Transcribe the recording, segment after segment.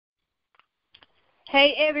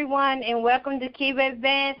Hey, everyone, and welcome to Key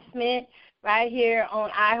Advancement right here on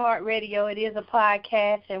iHeartRadio. It is a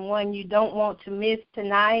podcast and one you don't want to miss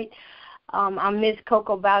tonight. I'm Miss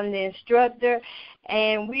Coco Bowden, the instructor,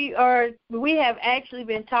 and we have actually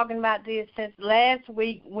been talking about this since last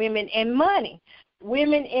week, women and money.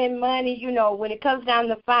 Women and money, you know, when it comes down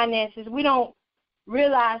to finances, we don't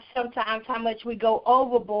realize sometimes how much we go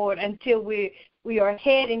overboard until we are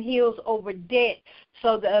head and heels over debt.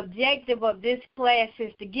 So the objective of this class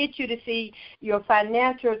is to get you to see your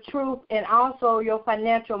financial truth and also your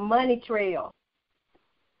financial money trail.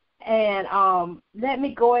 And let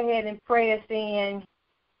me go ahead and pray us in.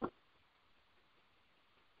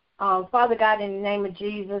 Father God, in the name of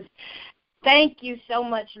Jesus, thank you so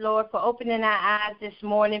much, Lord, for opening our eyes this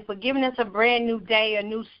morning, for giving us a brand new day, a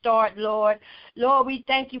new start, Lord. Lord, we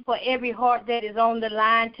thank you for every heart that is on the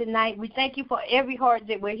line tonight. We thank you for every heart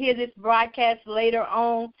that will hear this broadcast later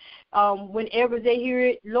on, whenever they hear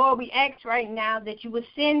it. Lord, we ask right now that you will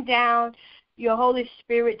send down your Holy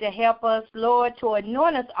Spirit to help us, Lord, to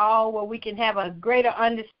anoint us all where we can have a greater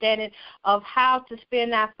understanding of how to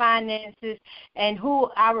spend our finances and who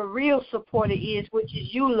our real supporter is, which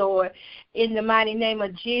is you, Lord, in the mighty name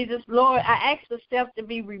of Jesus. Lord, I ask for self to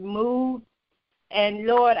be removed. And,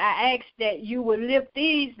 Lord, I ask that you would lift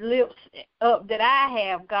these lips up that I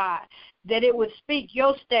have, God, that it would speak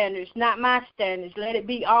your standards, not my standards. Let it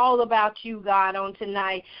be all about you, God, on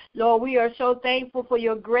tonight. Lord, we are so thankful for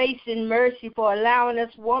your grace and mercy for allowing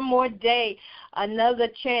us one more day, another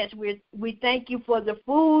chance. We thank you for the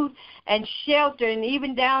food and shelter and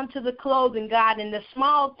even down to the clothing, God, and the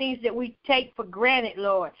small things that we take for granted,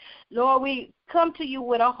 Lord. Lord, we come to you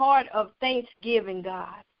with a heart of thanksgiving,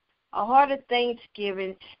 God. A heart of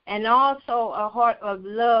thanksgiving, and also a heart of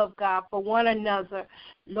love, God, for one another.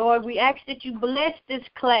 Lord, we ask that you bless this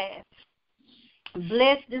class.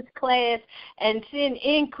 Bless this class and send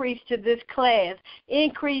increase to this class.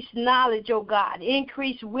 Increase knowledge, oh God.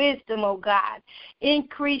 Increase wisdom, oh God.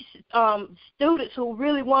 Increase students who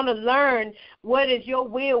really want to learn what is your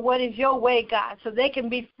will, what is your way, God, so they can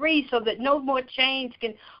be free, so that no more chains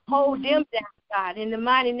can hold them down, God, in the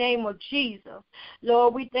mighty name of Jesus.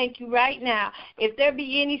 Lord, we thank you right now. If there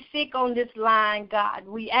be any sick on this line, God,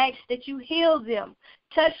 we ask that you heal them.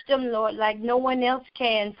 Touch them, Lord, like no one else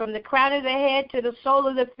can, from the crown of their head to the sole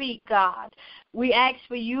of their feet, God. We ask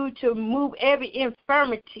for you to move every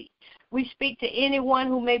infirmity. We speak to anyone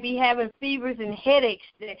who may be having fevers and headaches,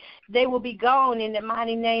 that they will be gone in the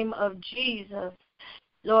mighty name of Jesus.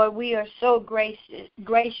 Lord, we are so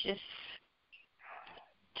gracious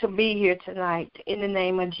to be here tonight. In the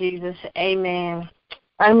name of Jesus, amen.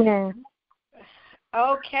 Amen.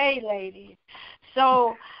 Okay, ladies.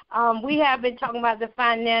 So we have been talking about the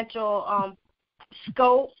financial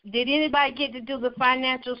scope. Did anybody get to do the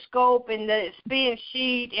financial scope and the spend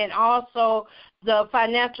sheet and also the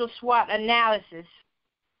financial SWOT analysis?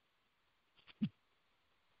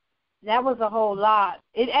 That was a whole lot.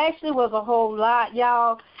 It actually was a whole lot,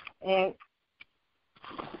 y'all. And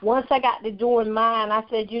once I got to doing mine, I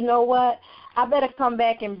said, you know what? I better come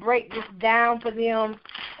back and break this down for them,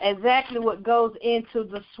 exactly what goes into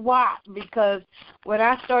the SWOT, because when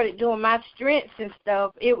I started doing my strengths and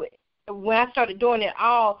stuff, when I started doing it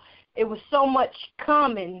all, it was so much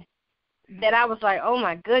coming that I was like, oh,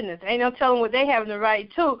 my goodness, ain't no telling what they having to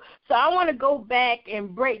write to. So I want to go back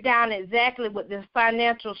and break down exactly what this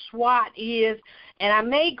financial SWOT is, and I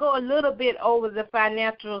may go a little bit over the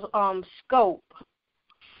financial scope.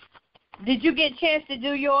 Did you get a chance to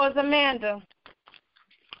do yours, Amanda?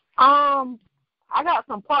 I got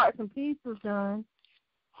some parts and pieces done.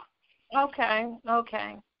 Okay.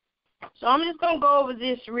 So I'm just going to go over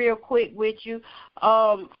this real quick with you.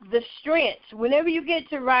 The strengths. Whenever you get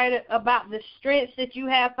to write about the strengths that you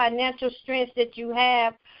have, financial strengths that you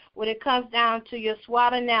have, when it comes down to your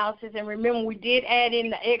SWOT analysis, and remember we did add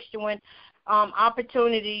in the extra one,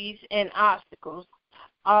 opportunities and obstacles.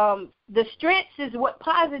 The strengths is what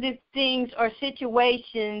positive things or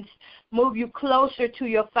situations move you closer to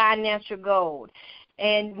your financial goal.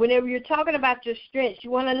 And whenever you're talking about your strengths,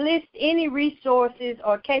 you want to list any resources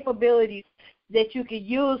or capabilities that you could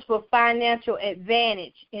use for financial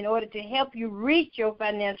advantage in order to help you reach your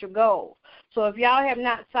financial goal. So if y'all have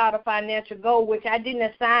not sought a financial goal, which I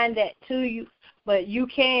didn't assign that to you, but you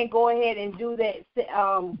can go ahead and do that.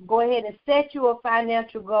 Go ahead and set you a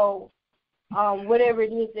financial goal. Whatever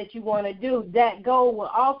it is that you want to do, that goal will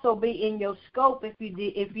also be in your scope. If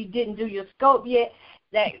you didn't do your scope yet,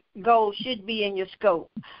 that goal should be in your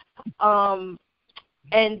scope. And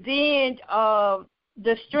then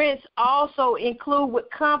the strengths also include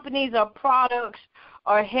what companies or products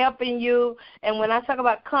are helping you. And when I talk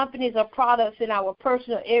about companies or products in our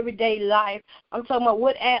personal everyday life, I'm talking about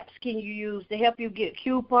what apps can you use to help you get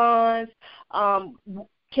coupons.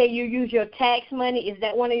 Can you use your tax money? Is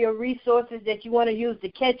that one of your resources that you want to use to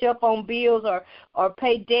catch up on bills or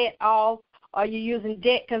pay debt off? Are you using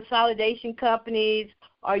debt consolidation companies?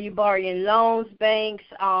 Are you borrowing loans, banks?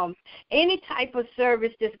 Any type of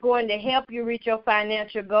service that's going to help you reach your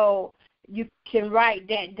financial goal, you can write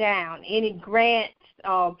that down. Any grants,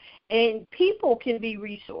 and people can be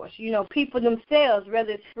resource. People themselves,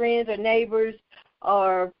 whether it's friends or neighbors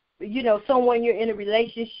or, someone you're in a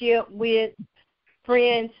relationship with,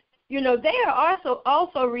 friends, they are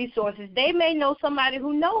also resources. They may know somebody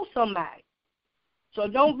who knows somebody. So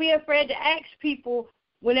don't be afraid to ask people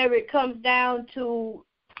whenever it comes down to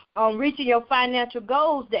reaching your financial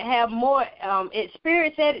goals that have more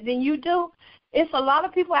experience at it than you do. It's a lot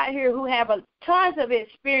of people out here who have tons of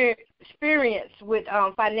experience with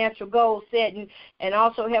financial goal setting and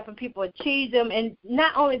also helping people achieve them. And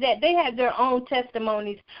not only that, they have their own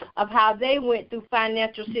testimonies of how they went through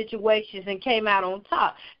financial situations and came out on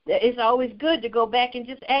top. It's always good to go back and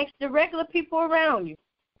just ask the regular people around you.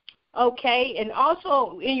 Okay, and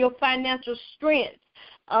also in your financial strength,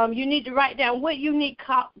 you need to write down what unique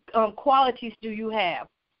qualities do you have.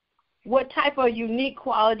 What type of unique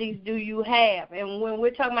qualities do you have? And when we're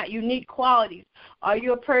talking about unique qualities, are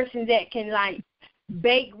you a person that can,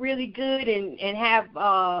 bake really good and have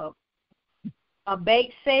a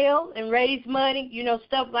bake sale and raise money,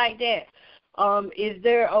 stuff like that? Is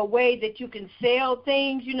there a way that you can sell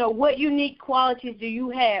things? What unique qualities do you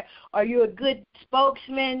have? Are you a good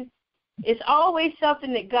spokesman? It's always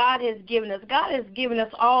something that God has given us. God has given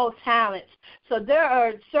us all talents. So there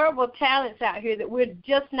are several talents out here that we're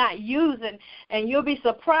just not using, and you'll be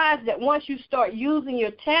surprised that once you start using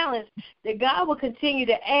your talents, that God will continue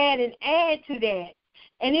to add and add to that,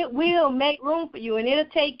 and it will make room for you, and it'll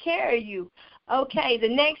take care of you. Okay, the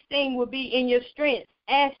next thing will be in your strengths,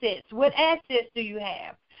 assets. What assets do you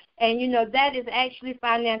have? And, that is actually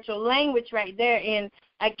financial language right there in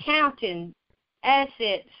accounting,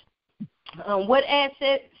 assets. What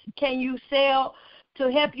assets can you sell to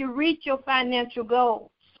help you reach your financial goals?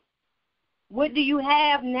 What do you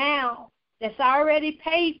have now that's already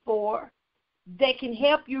paid for that can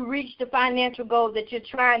help you reach the financial goal that you're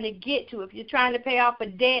trying to get to? If you're trying to pay off a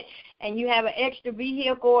debt and you have an extra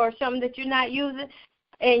vehicle or something that you're not using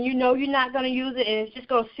and you're not going to use it and it's just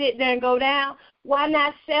going to sit there and go down, why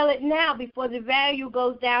not sell it now before the value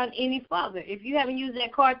goes down any further? If you haven't used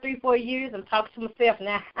that car 3-4 years, I'm talking to myself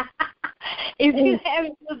now. If you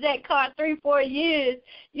haven't used that car 3-4 years,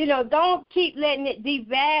 don't keep letting it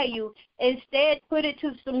devalue. Instead, put it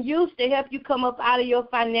to some use to help you come up out of your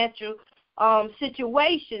financial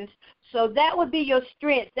situations. So that would be your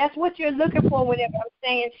strength. That's what you're looking for whenever I'm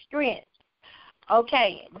saying strength.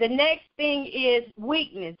 Okay, the next thing is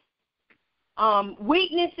weakness.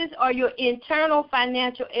 Weaknesses are your internal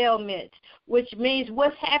financial ailments, which means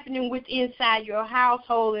what's happening with inside your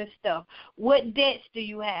household and stuff. What debts do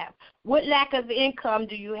you have? What lack of income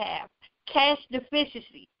do you have? Cash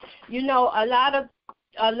deficiency. A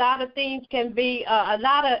lot of things can be, a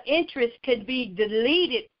lot of interest could be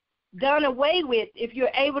deleted, done away with if you're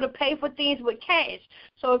able to pay for things with cash.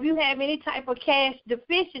 So if you have any type of cash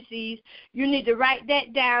deficiencies, you need to write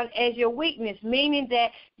that down as your weakness, meaning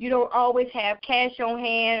that you don't always have cash on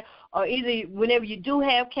hand, or either whenever you do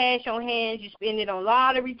have cash on hand, you spend it on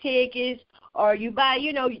lottery tickets, or you buy,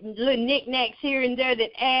 little knickknacks here and there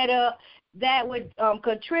that add up. That would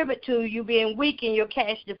contribute to you being weak in your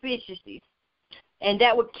cash deficiencies. And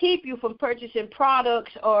that would keep you from purchasing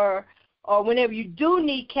products or whenever you do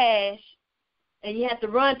need cash and you have to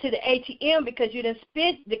run to the ATM because you didn't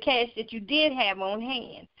spend the cash that you did have on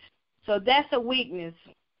hand. So that's a weakness.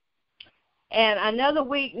 And another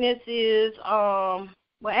weakness is,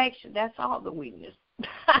 actually, that's all the weakness.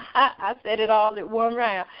 I said it all at one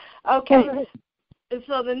round. Okay.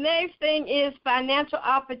 So the next thing is financial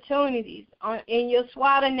opportunities. In your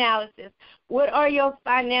SWOT analysis, what are your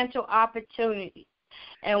financial opportunities?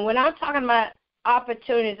 And when I'm talking about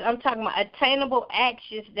opportunities, I'm talking about attainable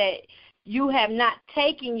actions that you have not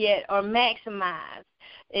taken yet or maximized.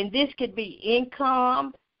 And this could be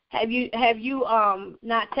income. Have you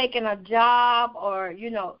not taken a job, or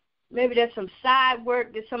maybe there's some side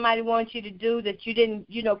work that somebody wants you to do that you didn't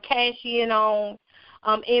cash in on.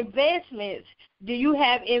 Investments. Do you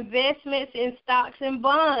have investments in stocks and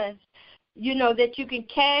bonds that you can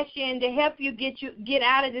cash in to help you get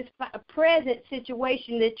out of this present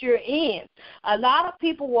situation that you're in? A lot of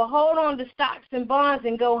people will hold on to stocks and bonds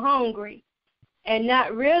and go hungry. and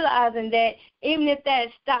not realizing that even if that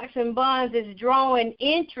stocks and bonds is drawing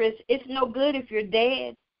interest, it's no good if you're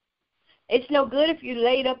dead. It's no good if you're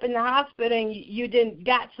laid up in the hospital and you didn't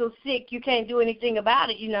got so sick you can't do anything about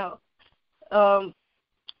it,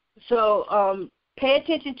 So pay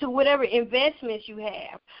attention to whatever investments you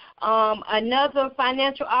have. Another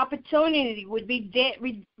financial opportunity would be debt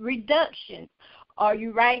reduction. Are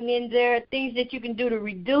you writing in there things that you can do to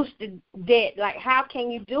reduce the debt? Like, how can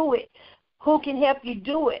you do it? Who can help you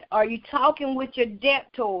do it? Are you talking with your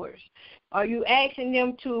debtors? Are you asking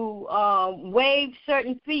them to waive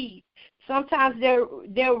certain fees? Sometimes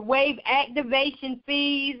they'll waive activation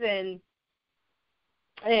fees, and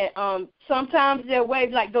sometimes they'll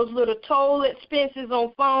waive like those little toll expenses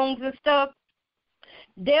on phones and stuff.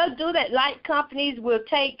 They'll do that. Light companies will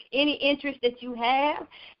take any interest that you have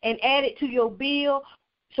and add it to your bill.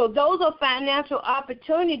 So those are financial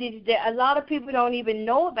opportunities that a lot of people don't even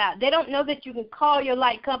know about. They don't know that you can call your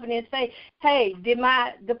light company and say, hey, did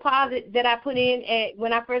my deposit that I put in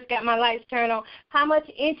when I first got my lights turned on, how much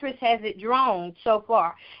interest has it drawn so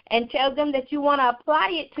far? And tell them that you want to apply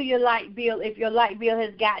it to your light bill if your light bill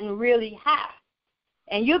has gotten really high.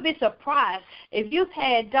 And you'll be surprised if you've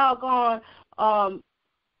had doggone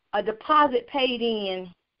a deposit paid in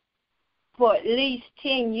for at least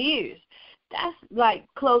 10 years. That's like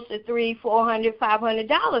close to $300, $400,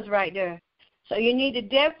 $500 right there. So you need to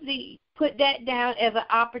definitely put that down as an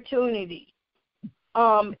opportunity.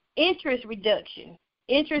 Interest reduction.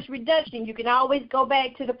 Interest reduction, you can always go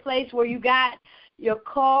back to the place where you got your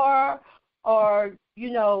car, or, you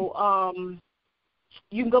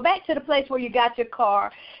can go back to the place where you got your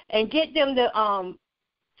car and get them to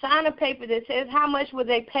sign a paper that says how much will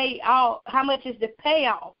they pay off, how much is the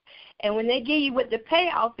payoff. And when they give you what the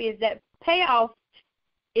payoff is, that payoff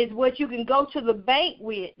is what you can go to the bank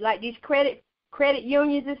with, like these credit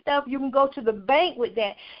unions and stuff. You can go to the bank with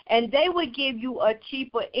that, and they would give you a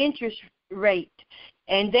cheaper interest rate,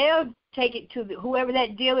 and they'll take it to whoever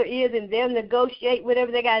that dealer is, and they'll negotiate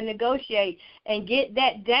whatever they got to negotiate and get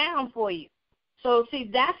that down for you. So, see,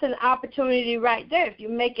 that's an opportunity right there. If you're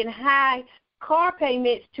making high car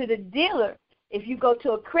payments to the dealer, if you go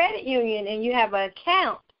to a credit union and you have an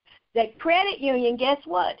account, that credit union, guess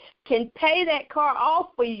what, can pay that car off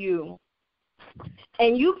for you,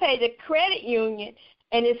 and you pay the credit union,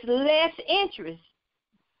 and it's less interest.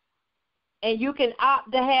 And you can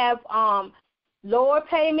opt to have lower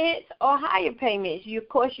payments or higher payments. Of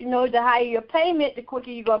course, the higher your payment, the quicker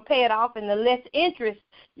you're going to pay it off, and the less interest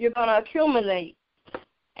you're going to accumulate.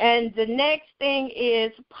 And the next thing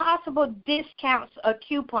is possible discounts or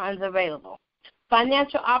coupons available.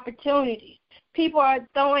 Financial opportunities. People are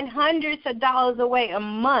throwing hundreds of dollars away a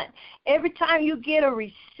month. Every time you get a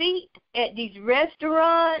receipt at these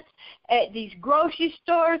restaurants, at these grocery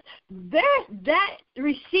stores, that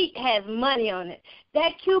receipt has money on it.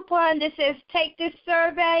 That coupon that says take this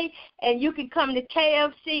survey and you can come to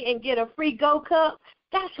KFC and get a free Go Cup,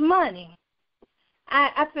 that's money.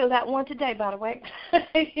 I feel that one today, by the way.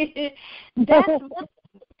 That's money.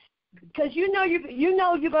 Because you're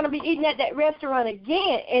going to be eating at that restaurant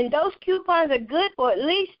again, and those coupons are good for at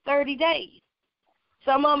least 30 days.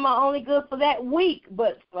 Some of them are only good for that week,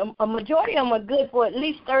 but a majority of them are good for at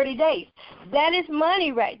least 30 days. That is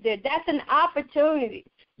money right there. That's an opportunity.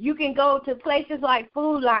 You can go to places like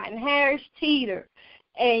Food Lion, Harris Teeter,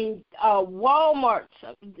 and Walmart.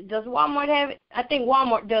 Does Walmart have it? I think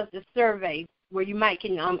Walmart does the survey where you might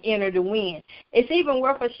can enter to win. It's even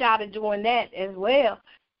worth a shot of doing that as well.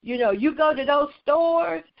 You go to those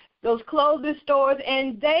stores, those clothing stores,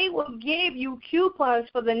 and they will give you coupons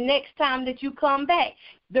for the next time that you come back.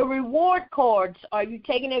 The reward cards, are you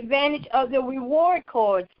taking advantage of the reward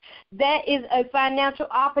cards? That is a financial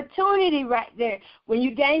opportunity right there. When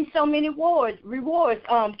you gain so many rewards,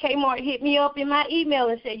 Kmart hit me up in my email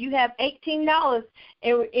and said you have $18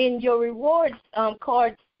 in your rewards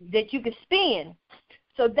cards that you can spend.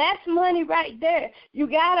 So that's money right there. You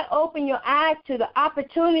got to open your eyes to the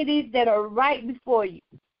opportunities that are right before you.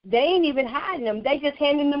 They ain't even hiding them. They just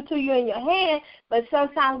handing them to you in your hand, but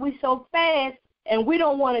sometimes we so fast and we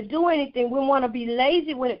don't want to do anything. We want to be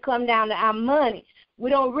lazy when it comes down to our money. We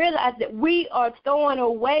don't realize that we are throwing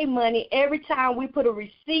away money every time we put a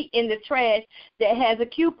receipt in the trash that has a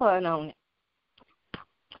coupon on it.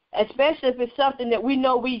 Especially if it's something that we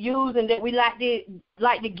know we use and that we like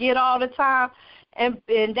to get all the time,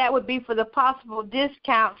 and that would be for the possible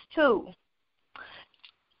discounts too.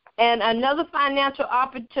 And another financial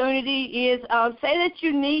opportunity is, say that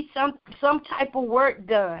you need some type of work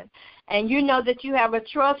done, and you know that you have a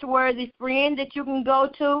trustworthy friend that you can go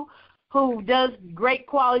to who does great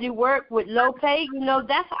quality work with low pay, you know,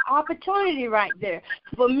 that's an opportunity right there.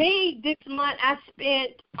 For me, this month I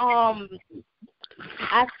spent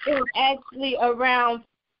actually around